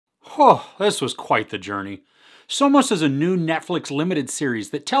Oh, this was quite the journey. Somos is a new Netflix limited series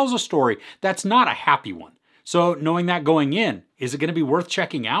that tells a story that's not a happy one. So, knowing that going in, is it going to be worth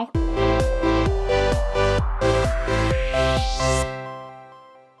checking out?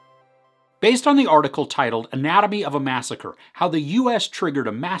 Based on the article titled Anatomy of a Massacre, How the U.S. Triggered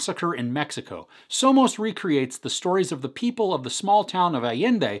a Massacre in Mexico, Somos recreates the stories of the people of the small town of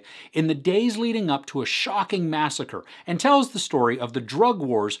Allende in the days leading up to a shocking massacre and tells the story of the drug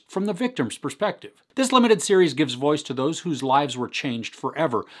wars from the victim's perspective. This limited series gives voice to those whose lives were changed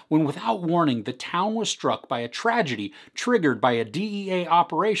forever when without warning the town was struck by a tragedy triggered by a DEA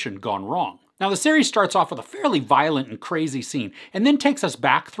operation gone wrong. Now, the series starts off with a fairly violent and crazy scene, and then takes us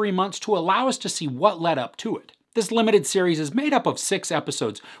back 3 months to allow us to see what led up to it. This limited series is made up of 6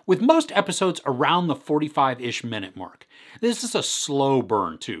 episodes, with most episodes around the 45-ish minute mark. This is a slow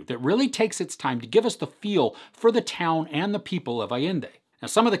burn, too, that really takes its time to give us the feel for the town and the people of Allende. Now,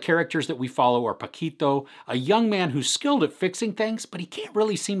 some of the characters that we follow are Paquito, a young man who's skilled at fixing things, but he can't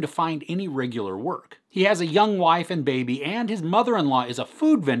really seem to find any regular work. He has a young wife and baby, and his mother-in-law is a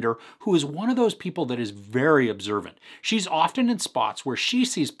food vendor who is one of those people that is very observant. She's often in spots where she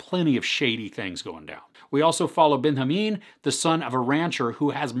sees plenty of shady things going down. We also follow Benjamin, the son of a rancher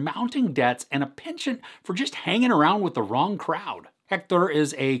who has mounting debts and a penchant for just hanging around with the wrong crowd. Hector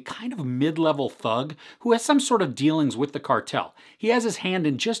is a kind of mid-level thug who has some sort of dealings with the cartel. He has his hand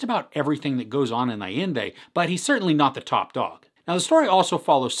in just about everything that goes on in Allende, but he's certainly not the top dog. Now, the story also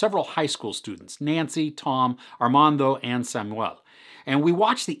follows several high school students, Nancy, Tom, Armando, and Samuel. And we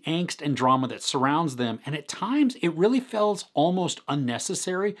watch the angst and drama that surrounds them, and at times it really feels almost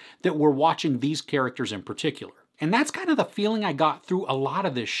unnecessary that we're watching these characters in particular. And that's kind of the feeling I got through a lot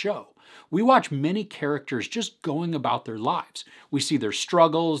of this show. We watch many characters just going about their lives. We see their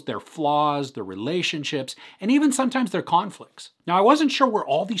struggles, their flaws, their relationships, and even sometimes their conflicts. Now, I wasn't sure where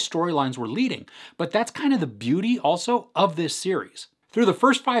all these storylines were leading, but that's kind of the beauty also of this series. Through the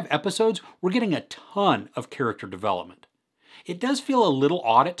first 5 episodes, we're getting a ton of character development. It does feel a little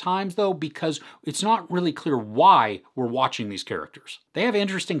odd at times, though, because it's not really clear why we're watching these characters. They have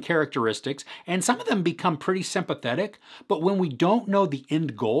interesting characteristics, and some of them become pretty sympathetic, but when we don't know the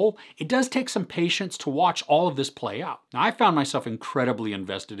end goal, it does take some patience to watch all of this play out. Now, I found myself incredibly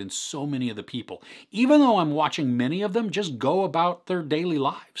invested in so many of the people, even though I'm watching many of them just go about their daily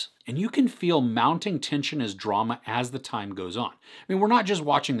lives. And you can feel mounting tension as drama as the time goes on. I mean, we're not just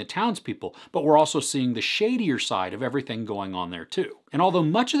watching the townspeople, but we're also seeing the shadier side of everything going on there too. And although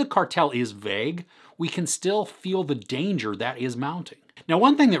much of the cartel is vague, we can still feel the danger that is mounting. Now,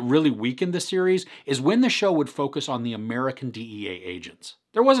 one thing that really weakened the series is when the show would focus on the American DEA agents.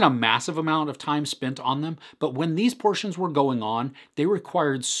 There wasn't a massive amount of time spent on them, but when these portions were going on, they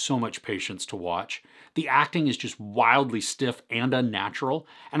required so much patience to watch. The acting is just wildly stiff and unnatural,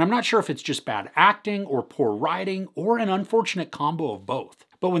 and I'm not sure if it's just bad acting or poor writing or an unfortunate combo of both.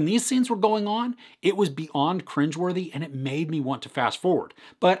 But when these scenes were going on, it was beyond cringeworthy and it made me want to fast forward.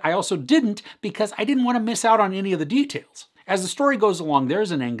 But I also didn't because I didn't want to miss out on any of the details. As the story goes along,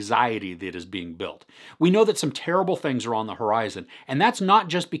 there's an anxiety that is being built. We know that some terrible things are on the horizon, and that's not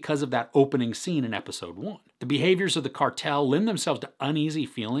just because of that opening scene in episode 1. The behaviors of the cartel lend themselves to uneasy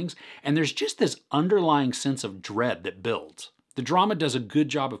feelings, and there's just this underlying sense of dread that builds. The drama does a good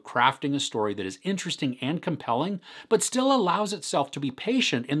job of crafting a story that is interesting and compelling, but still allows itself to be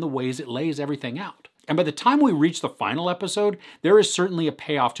patient in the ways it lays everything out. And by the time we reach the final episode, there is certainly a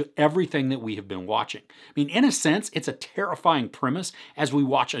payoff to everything that we have been watching. I mean, in a sense, it's a terrifying premise as we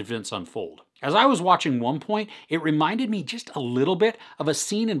watch events unfold. As I was watching one point, it reminded me just a little bit of a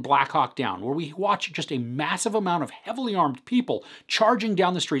scene in Black Hawk Down, where we watch just a massive amount of heavily armed people charging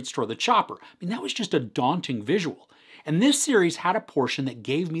down the streets toward the chopper. I mean, that was just a daunting visual. And this series had a portion that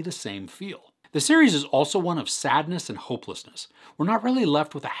gave me the same feel. The series is also one of sadness and hopelessness. We're not really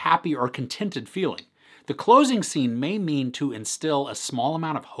left with a happy or contented feeling. The closing scene may mean to instill a small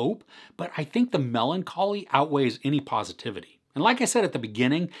amount of hope, but I think the melancholy outweighs any positivity. And like I said at the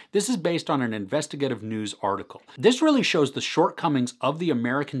beginning, this is based on an investigative news article. This really shows the shortcomings of the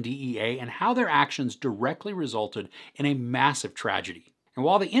American DEA and how their actions directly resulted in a massive tragedy. And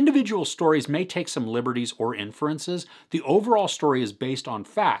while the individual stories may take some liberties or inferences, the overall story is based on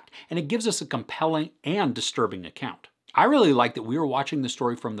fact, and it gives us a compelling and disturbing account. I really like that we are watching the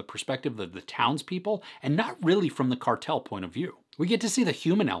story from the perspective of the townspeople and not really from the cartel point of view. We get to see the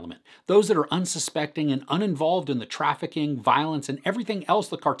human element, those that are unsuspecting and uninvolved in the trafficking, violence, and everything else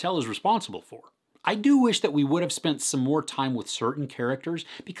the cartel is responsible for. I do wish that we would have spent some more time with certain characters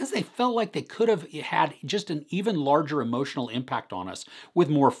because they felt like they could have had just an even larger emotional impact on us with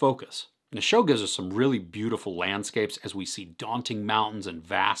more focus. And the show gives us some really beautiful landscapes as we see daunting mountains and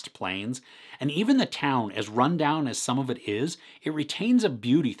vast plains. And even the town, as run down as some of it is, it retains a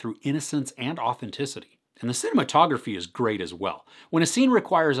beauty through innocence and authenticity. And the cinematography is great as well. When a scene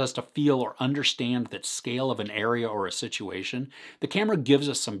requires us to feel or understand the scale of an area or a situation, the camera gives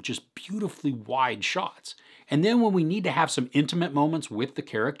us some just beautifully wide shots. And then when we need to have some intimate moments with the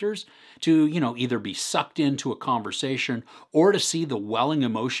characters to, either be sucked into a conversation or to see the welling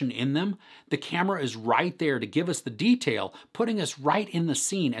emotion in them, the camera is right there to give us the detail, putting us right in the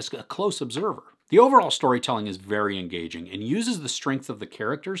scene as a close observer. The overall storytelling is very engaging and uses the strength of the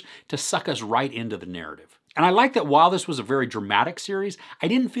characters to suck us right into the narrative. And I like that while this was a very dramatic series, I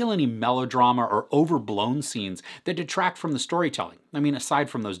didn't feel any melodrama or overblown scenes that detract from the storytelling. Aside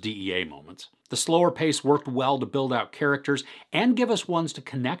from those DEA moments. The slower pace worked well to build out characters and give us ones to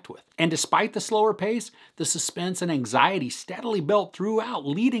connect with. And despite the slower pace, the suspense and anxiety steadily built throughout,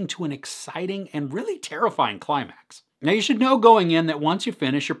 leading to an exciting and really terrifying climax. Now you should know going in that once you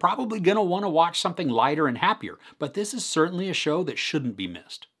finish, you're probably going to want to watch something lighter and happier, but this is certainly a show that shouldn't be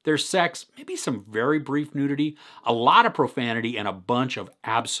missed. There's sex, maybe some very brief nudity, a lot of profanity, and a bunch of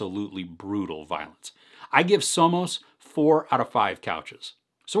absolutely brutal violence. I give Somos 4 out of 5 couches.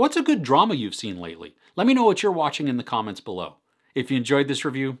 So what's a good drama you've seen lately? Let me know what you're watching in the comments below. If you enjoyed this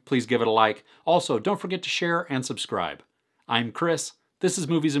review, please give it a like. Also, don't forget to share and subscribe. I'm Chris. This is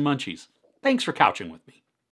Movies and Munchies. Thanks for couching with me.